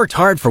Worked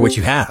hard for what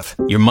you have.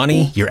 Your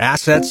money, your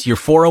assets, your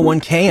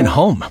 401k, and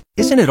home.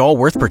 Isn't it all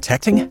worth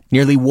protecting?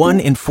 Nearly 1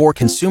 in 4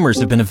 consumers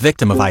have been a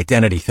victim of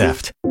identity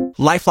theft.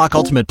 LifeLock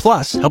Ultimate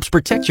Plus helps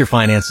protect your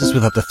finances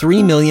with up to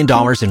 $3 million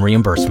in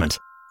reimbursement.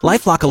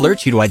 LifeLock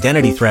alerts you to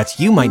identity threats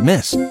you might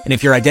miss. And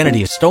if your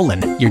identity is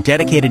stolen, your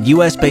dedicated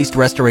U.S.-based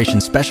restoration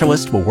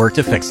specialist will work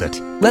to fix it.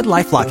 Let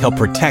LifeLock help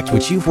protect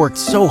what you've worked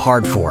so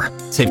hard for.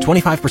 Save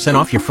 25%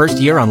 off your first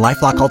year on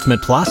LifeLock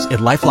Ultimate Plus at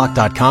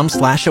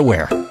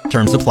LifeLock.com/aware.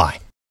 Terms apply.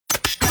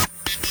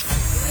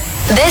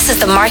 This is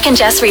the Mark and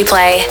Jess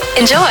Replay.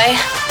 Enjoy.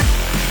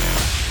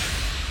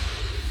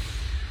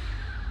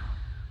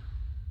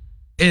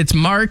 It's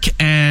Mark,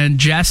 and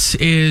Jess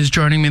is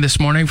joining me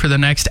this morning for the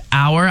next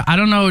hour. I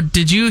don't know,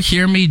 did you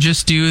hear me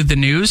just do the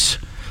news?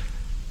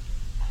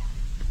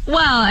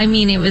 Well, I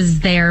mean, it was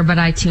there, but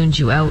I tuned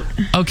you out.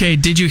 Okay,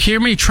 did you hear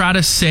me try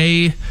to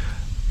say,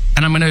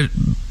 and I'm going to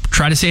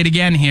try to say it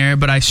again here,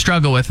 but I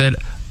struggle with it,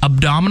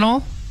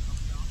 abdominal?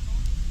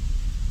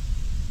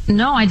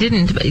 No, I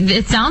didn't.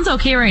 It sounds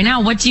okay right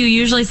now. What do you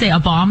usually say,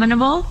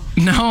 abominable?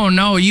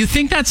 No, you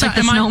think that's... Like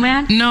the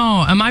snowman?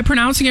 No, am I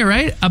pronouncing it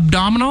right?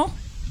 Abdominal?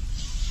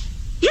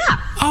 Yeah.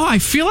 Oh, I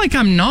feel like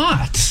I'm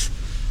not.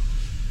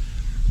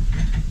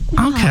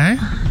 Well, okay.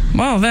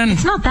 Well, then...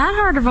 It's not that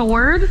hard of a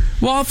word.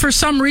 Well, for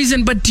some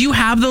reason, but do you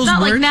have those words? It's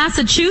not words? like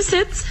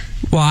Massachusetts.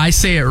 Well, I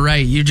say it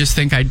right. You just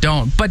think I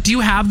don't. But do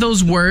you have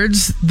those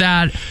words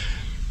that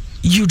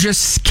you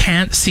just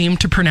can't seem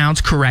to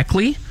pronounce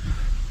correctly?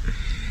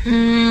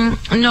 No.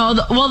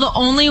 The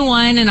only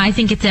one, and I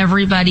think it's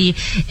everybody,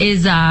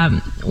 is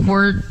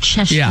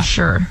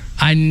Worcestershire. Yeah.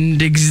 I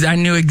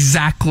knew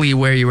exactly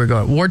where you were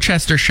going.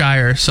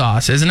 Worcestershire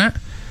sauce, isn't it?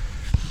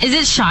 Is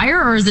it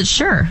Shire or is it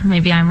Sure?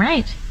 Maybe I'm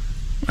right.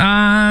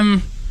 I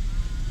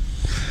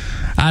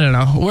don't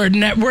know.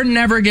 We're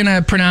never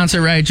gonna pronounce it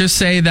right. Just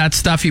say that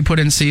stuff you put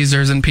in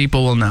Caesars and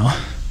people will know.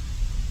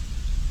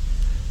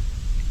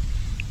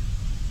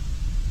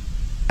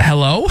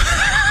 Hello?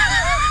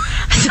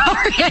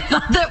 Sorry, I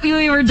thought that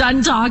we were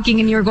done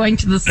talking and you were going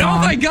to the song.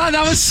 Oh my God,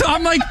 that was so...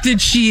 I'm like,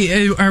 did she...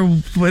 or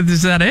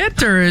is that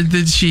it? Or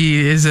did she...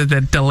 Is it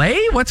a delay?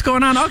 What's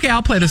going on? Okay,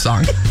 I'll play the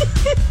song.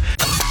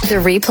 The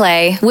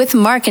Replay with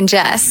Mark and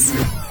Jess.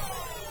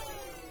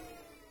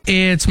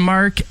 It's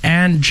Mark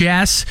and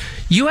Jess.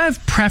 You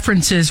have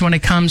preferences when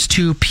it comes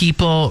to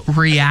people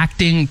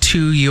reacting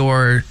to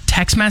your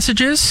text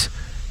messages?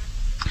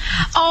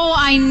 Oh,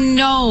 I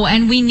know,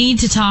 and we need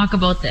to talk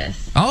about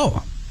this.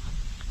 Oh.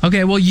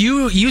 Okay, well,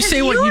 you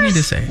say what you need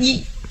to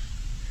say.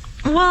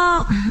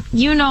 Well,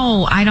 you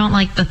know I don't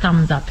like the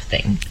thumbs up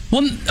thing.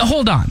 Well,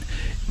 hold on.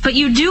 But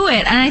you do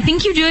it, and I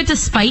think you do it to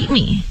spite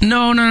me.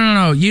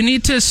 No. You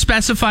need to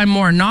specify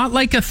more. Not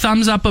like a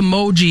thumbs up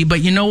emoji,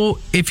 but you know,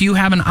 if you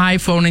have an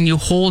iPhone and you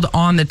hold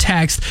on the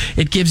text,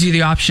 it gives you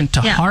the option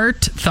to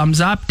heart, thumbs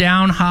up,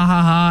 down, ha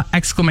ha ha,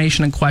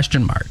 exclamation and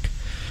question mark.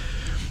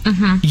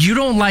 Mm-hmm. You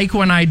don't like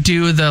when I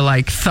do the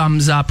like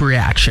thumbs up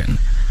reaction.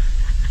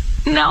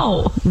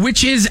 No.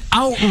 Which is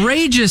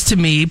outrageous to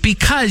me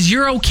because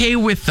you're okay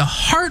with the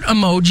heart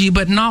emoji,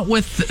 but not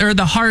with, or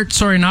the heart,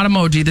 sorry, not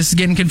emoji. This is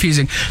getting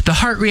confusing. The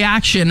heart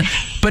reaction,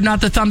 but not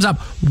the thumbs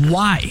up.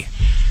 Why?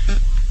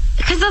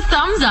 Because the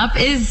thumbs up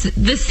is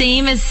the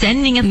same as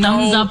sending a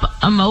thumbs up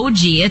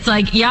emoji. It's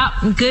like, yeah,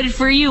 good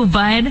for you,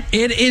 bud.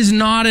 It is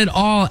not at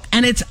all.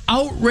 And it's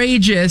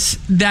outrageous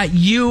that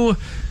you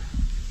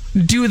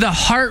do the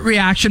heart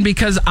reaction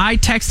because I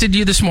texted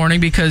you this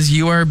morning because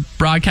you are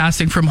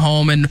broadcasting from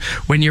home, and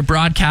when you're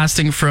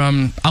broadcasting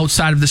from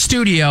outside of the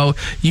studio,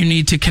 you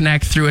need to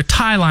connect through a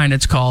tie line,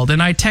 it's called.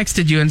 And I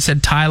texted you and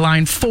said tie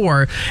line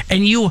 4,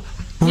 and you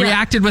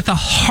reacted with a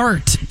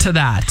heart to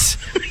that.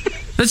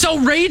 That's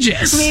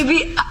outrageous.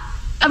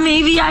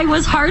 Maybe I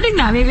was hearting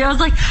that. Maybe I was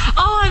like,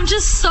 oh, I'm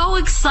just so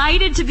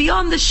excited to be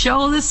on the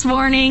show this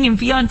morning and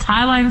be on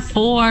tie line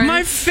 4.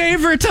 My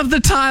favorite of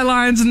the tie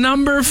lines,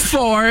 number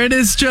 4. It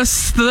is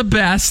just the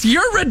best.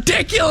 You're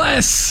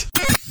ridiculous.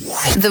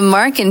 The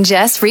Mark and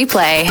Jess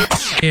Replay.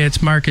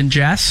 It's Mark and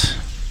Jess.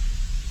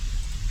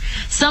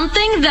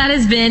 Something that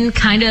has been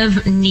kind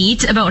of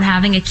neat about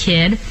having a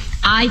kid,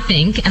 I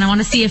think, and I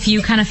want to see if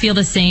you kind of feel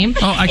the same.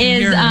 Oh, I can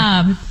hear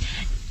her.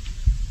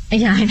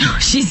 Yeah, I know.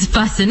 She's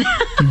fussing.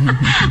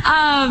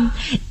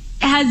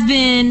 Has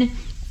been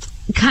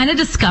kind of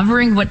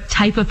discovering what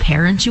type of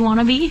parent you want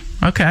to be.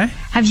 Okay.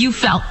 Have you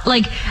felt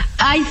like,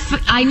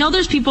 I know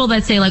there's people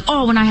that say like,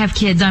 oh, when I have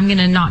kids, I'm going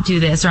to not do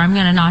this or I'm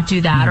going to not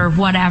do that or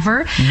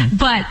whatever. Mm-hmm.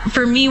 But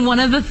for me,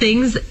 one of the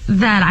things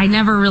that I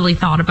never really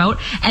thought about,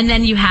 and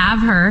then you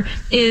have her,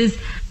 is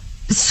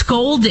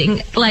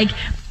scolding. Like,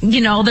 you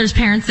know, there's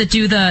parents that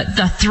do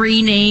the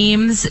 3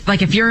 names.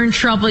 Like, if you're in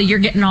trouble, you're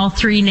getting all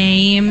 3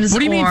 names. What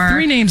do you mean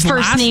 3 names?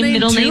 First last name,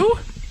 middle too? name.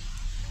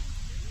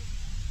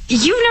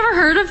 You've never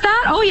heard of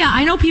that? Oh, yeah.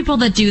 I know people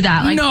that do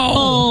that. Like,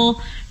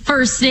 full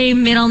first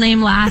name, middle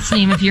name, last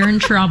name. If you're in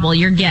trouble,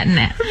 you're getting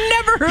it. I've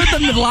never heard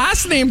the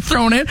last name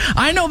thrown in.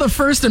 I know the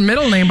first and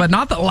middle name, but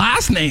not the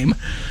last name.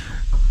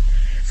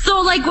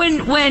 So, like,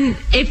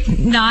 if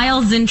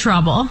Niall's in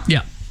trouble,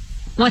 yeah,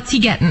 what's he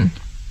getting?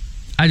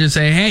 I just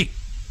say, hey,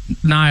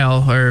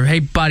 Niall, or hey,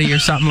 buddy, or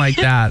something like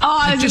that. Oh,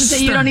 I was going to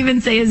say, you don't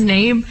even say his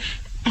name.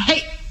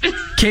 Hey.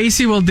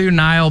 Casey will do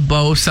Niall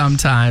Bow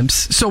sometimes.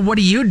 So what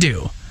do you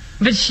do?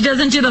 But she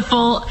doesn't do the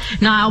full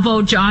Niall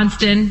Bow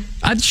Johnston.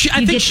 I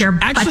think get your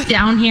butt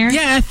down here.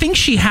 Yeah, I think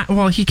she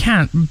well, he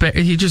can't. But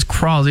he just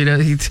crawls. What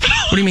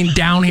do you mean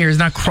down here? He's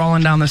not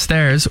crawling down the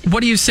stairs.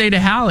 What do you say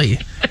to Hallie?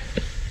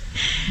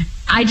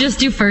 I just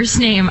do first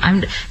name.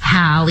 I'm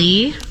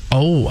Hallie.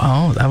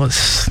 Oh, that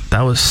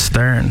was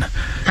stern.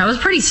 That was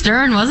pretty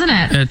stern, wasn't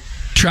it?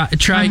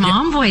 Try my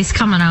mom voice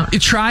coming out.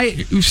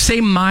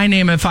 Say my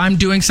name. If I'm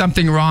doing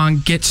something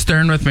wrong, get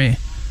stern with me.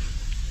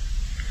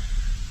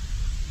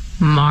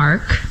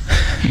 Mark.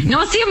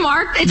 No, see,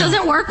 Mark, it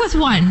doesn't work with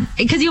one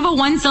because you have a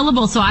one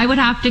syllable. So I would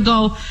have to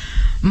go,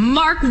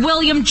 Mark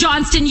William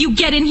Johnston, you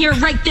get in here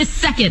right this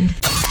second.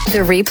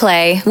 The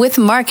Replay with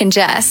Mark and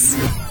Jess.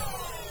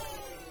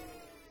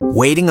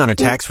 Waiting on a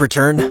tax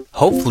return?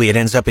 Hopefully it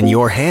ends up in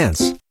your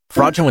hands.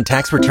 Fraudulent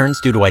tax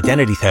returns due to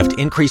identity theft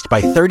increased by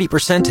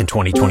 30% in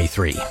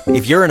 2023.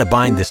 If you're in a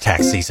bind this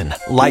tax season,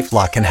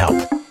 LifeLock can help.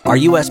 Our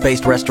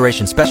U.S.-based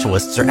restoration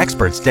specialists are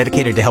experts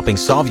dedicated to helping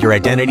solve your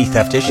identity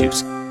theft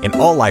issues. And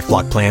all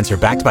LifeLock plans are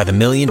backed by the $1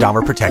 Million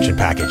Protection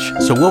Package.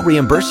 So we'll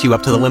reimburse you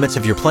up to the limits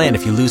of your plan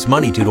if you lose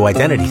money due to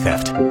identity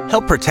theft.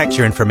 Help protect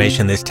your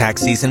information this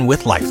tax season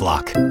with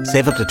LifeLock.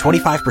 Save up to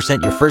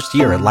 25% your first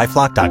year at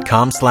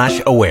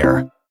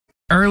LifeLock.com/aware.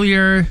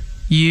 Earlier,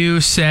 you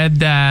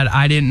said that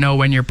I didn't know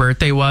when your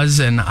birthday was,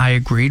 and I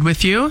agreed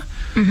with you.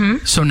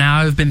 Mm-hmm. So now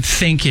I've been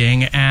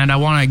thinking, and I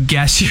want to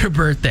guess your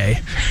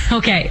birthday.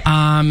 Okay.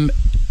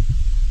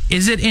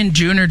 Is it in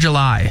June or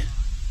July?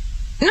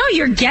 No,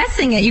 you're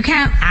guessing it. You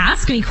can't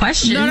ask me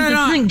questions. No.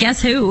 This isn't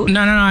guess who.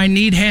 No. I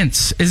need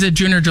hints. Is it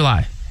June or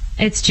July?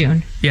 It's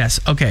June. Yes.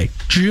 Okay.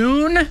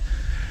 June.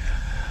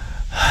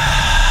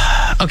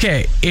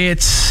 Okay.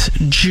 It's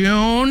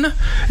June.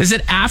 Is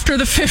it after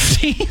the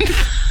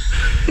 15th?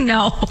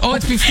 No. Oh,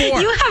 it's before.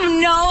 You have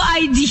no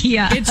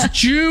idea. It's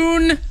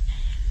June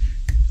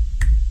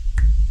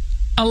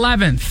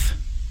 11th.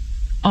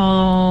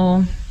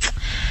 Oh,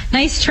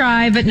 nice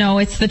try, but no,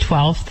 it's the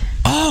 12th.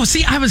 Oh,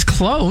 see, I was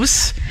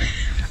close.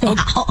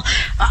 Wow.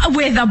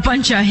 With a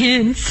bunch of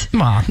hints.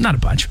 Well, not a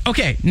bunch.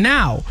 Okay,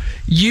 now,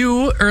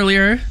 you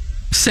earlier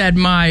said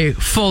my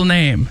full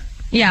name.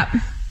 Yeah.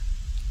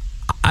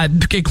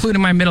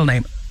 Including my middle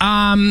name.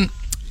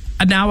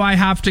 Now I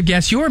have to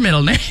guess your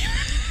middle name.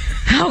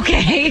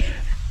 Okay.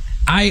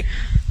 I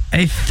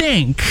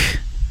think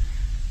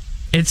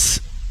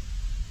it's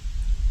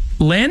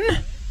Lynn?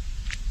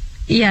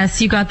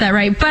 Yes, you got that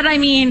right. But I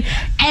mean,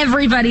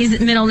 everybody's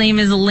middle name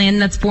is Lynn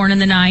that's born in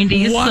the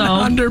 90s.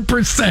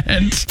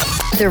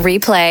 100%. The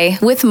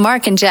Replay with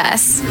Mark and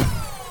Jess.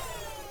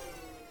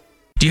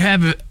 Do you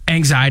have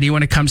anxiety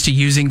when it comes to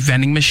using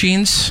vending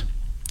machines?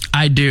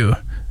 I do.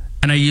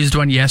 And I used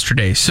one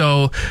yesterday.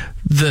 So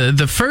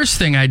the first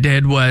thing I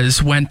did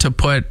was went to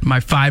put my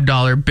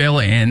 $5 bill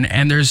in,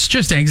 and there's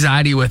just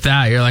anxiety with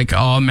that. You're like,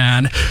 oh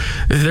man,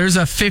 there's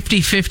a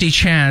 50-50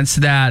 chance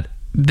that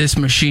this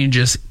machine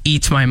just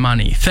eats my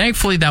money.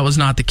 Thankfully, that was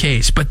not the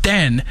case. But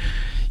then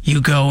you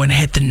go and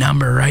hit the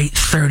number, right?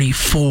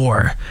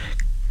 34.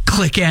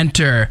 Click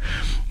enter.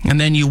 And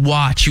then you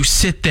watch. You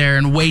sit there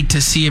and wait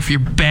to see if your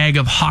bag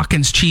of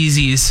Hawkins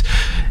cheesies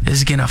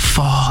is going to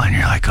fall. And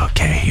you're like,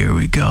 okay, here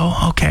we go.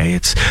 Okay,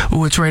 it's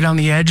right on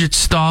the edge. It's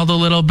stalled a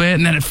little bit.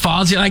 And then it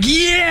falls. You're like,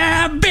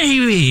 yeah,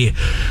 baby.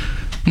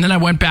 And then I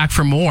went back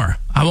for more.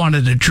 I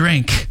wanted a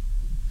drink.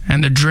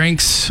 And the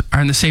drinks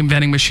are in the same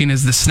vending machine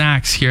as the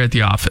snacks here at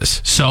the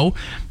office. So,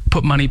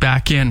 put money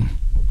back in.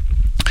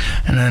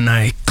 And then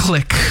I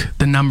click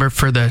the number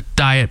for the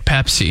Diet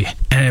Pepsi.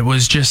 And it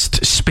was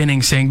just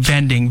spinning saying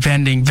vending,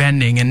 vending,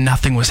 vending. And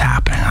nothing was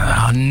happening.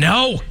 Oh,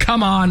 no.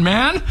 Come on,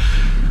 man.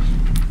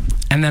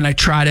 And then I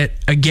tried it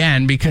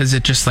again because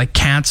it just like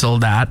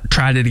canceled that.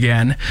 Tried it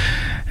again.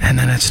 And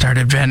then it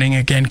started vending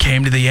again.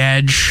 Came to the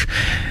edge.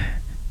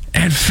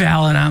 And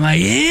fell. And I'm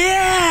like,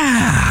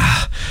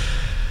 yeah.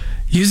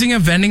 Using a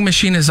vending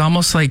machine is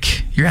almost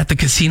like you're at the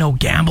casino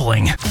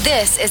gambling.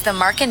 This is the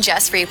Mark and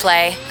Jess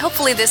Replay.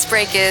 Hopefully this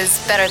break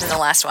is better than the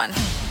last one.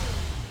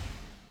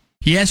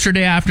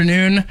 Yesterday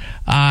afternoon,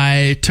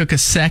 I took a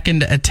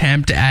second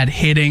attempt at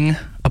hitting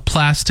a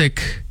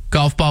plastic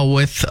golf ball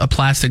with a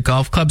plastic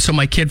golf club. So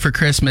my kid for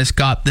Christmas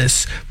got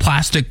this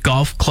plastic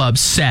golf club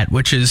set,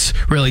 which is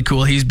really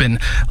cool. He's been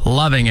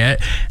loving it.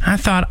 And I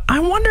thought,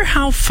 I wonder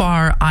how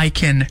far I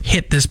can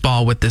hit this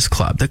ball with this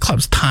club. The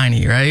club's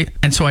tiny, right?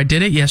 And so I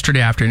did it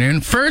yesterday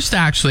afternoon. First,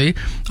 actually,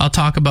 I'll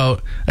talk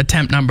about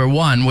attempt number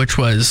 1, which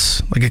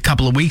was like a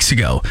couple of weeks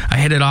ago. I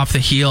hit it off the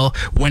heel,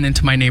 went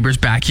into my neighbor's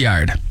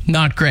backyard.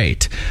 Not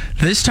great.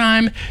 This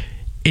time,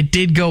 it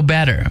did go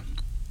better.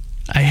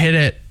 I hit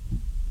it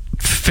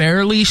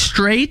fairly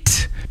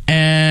straight,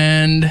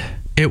 and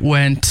it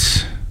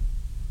went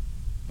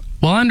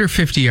well under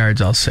 50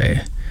 yards, I'll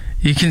say.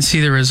 You can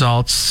see the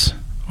result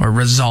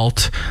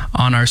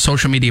on our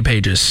social media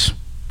pages: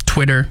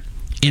 Twitter,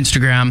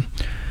 Instagram,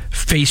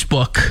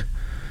 Facebook.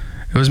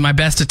 It was my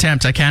best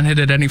attempt. I can't hit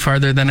it any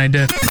farther than I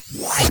did.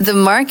 The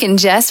Mark and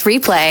Jess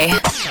Replay.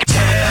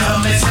 Tell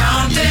me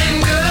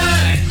something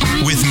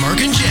good with Mark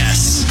and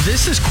Jess.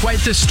 This is quite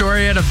the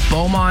story out of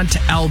Beaumont,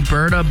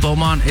 Alberta.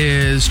 Beaumont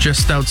is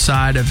just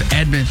outside of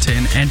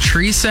Edmonton, and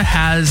Teresa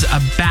has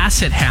a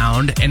basset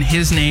hound, and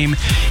his name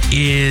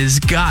is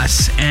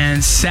Gus.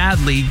 And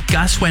sadly,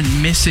 Gus went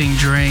missing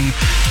during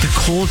the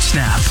cold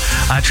snap.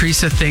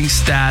 Teresa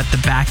thinks that the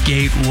back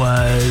gate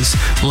was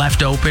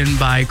left open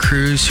by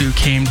crews who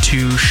came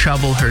to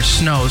shovel her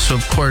snow. So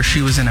of course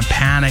she was in a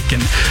panic,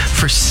 and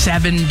for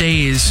 7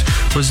 days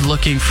was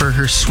looking for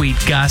her sweet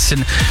Gus.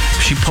 And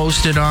she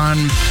posted on,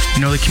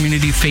 the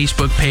community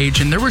Facebook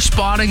page, and there were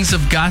spottings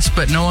of Gus,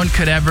 but no one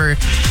could ever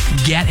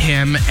get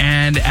him.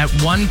 And at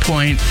one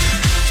point,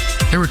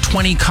 there were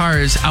 20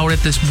 cars out at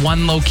this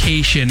one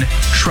location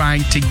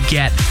trying to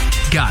get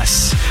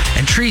Gus.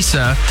 And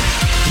Teresa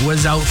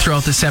was out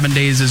throughout the 7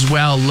 days as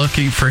well,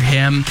 looking for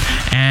him.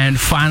 And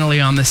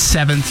finally, on the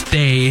 7th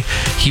day,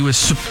 he was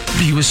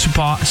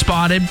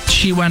spotted.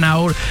 She went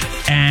out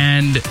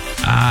and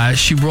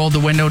she rolled the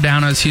window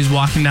down as he was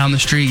walking down the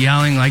street,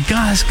 yelling like,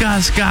 "Gus,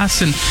 Gus,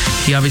 Gus!" And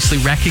he obviously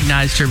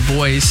recognized her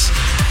voice.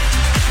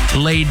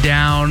 Laid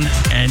down,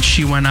 and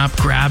she went up,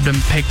 grabbed him,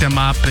 picked him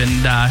up,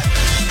 and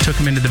took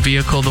him into the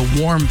vehicle,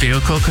 the warm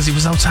vehicle, because he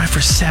was outside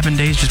for 7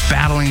 days just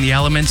battling the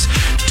elements.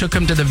 Took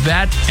him to the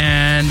vet,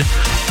 and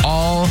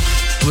all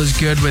was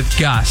good with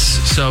Gus.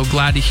 So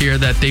glad to hear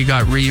that they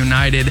got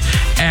reunited.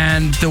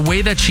 And the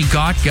way that she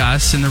got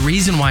Gus, and the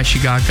reason why she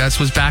got Gus,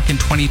 was back in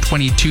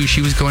 2022.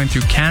 She was going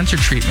through cancer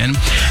treatment,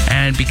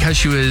 and because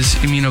she was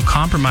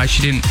immunocompromised,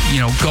 she didn't,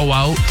 go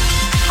out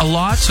a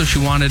lot, so she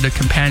wanted a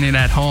companion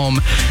at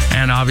home.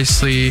 And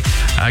obviously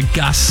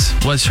Gus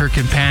was her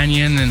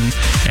companion,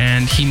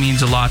 and he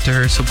means a lot to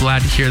her. So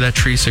glad to hear that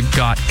Teresa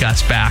got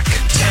Gus back.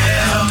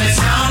 Tell me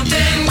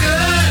something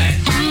good.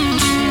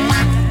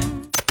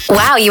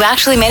 Wow, you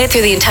actually made it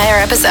through the entire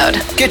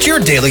episode. Get your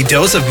daily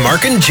dose of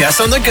Mark and Jess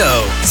on the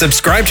go.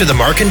 Subscribe to the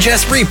Mark and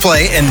Jess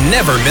Replay and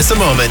never miss a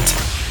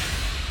moment.